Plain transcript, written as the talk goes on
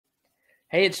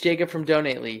Hey, it's Jacob from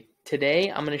Donately.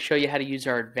 Today, I'm going to show you how to use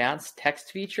our advanced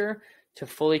text feature to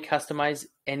fully customize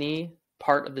any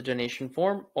part of the donation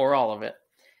form or all of it.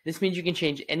 This means you can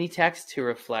change any text to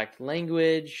reflect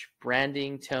language,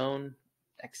 branding, tone,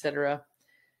 etc.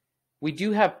 We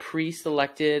do have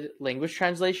pre-selected language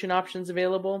translation options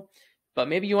available, but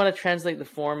maybe you want to translate the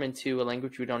form into a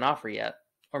language we don't offer yet.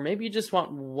 Or maybe you just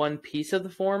want one piece of the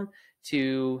form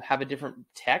to have a different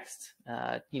text,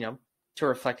 to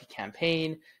reflect a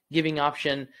campaign, giving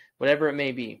option, whatever it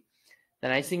may be. The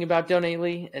nice thing about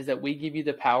Donately is that we give you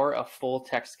the power of full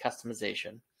text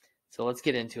customization. So let's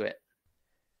get into it.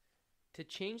 To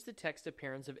change the text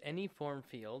appearance of any form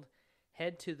field,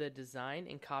 head to the Design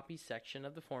and Copy section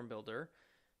of the Form Builder,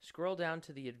 scroll down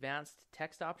to the Advanced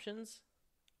Text options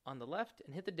on the left,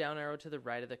 and hit the down arrow to the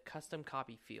right of the Custom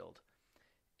Copy field.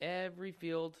 Every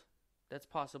field that's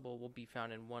possible will be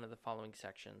found in one of the following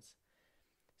sections.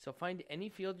 So find any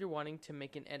field you're wanting to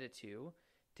make an edit to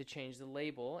change the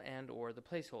label and or the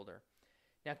placeholder.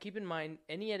 Now keep in mind,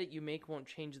 any edit you make won't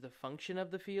change the function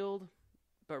of the field,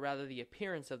 but rather the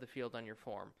appearance of the field on your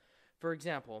form. For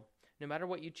example, no matter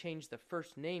what you change the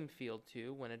first name field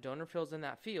to, when a donor fills in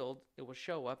that field, it will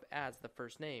show up as the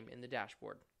first name in the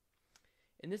dashboard.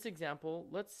 In this example,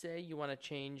 let's say you want to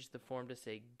change the form to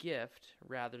say gift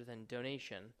rather than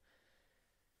donation.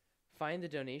 Find the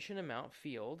donation amount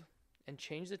field and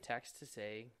change the text to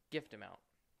say gift amount.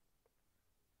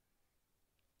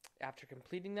 After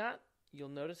completing that, you'll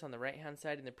notice on the right-hand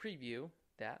side in the preview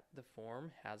that the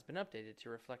form has been updated to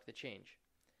reflect the change.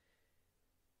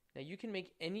 Now you can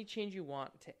make any change you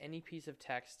want to any piece of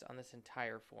text on this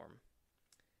entire form.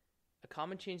 A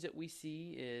common change that we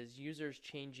see is users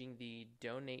changing the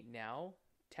Donate Now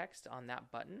text on that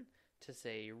button to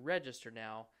say Register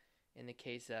Now in the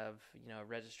case of a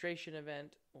registration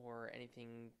event or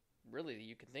anything really that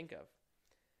you can think of.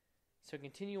 So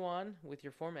continue on with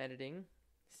your form editing,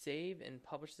 save and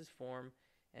publish this form,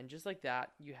 and just like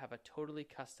that, you have a totally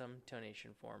custom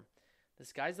donation form. The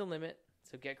sky's the limit,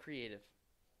 so get creative.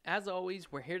 As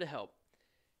always, we're here to help.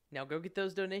 Now go get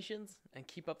those donations and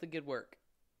keep up the good work.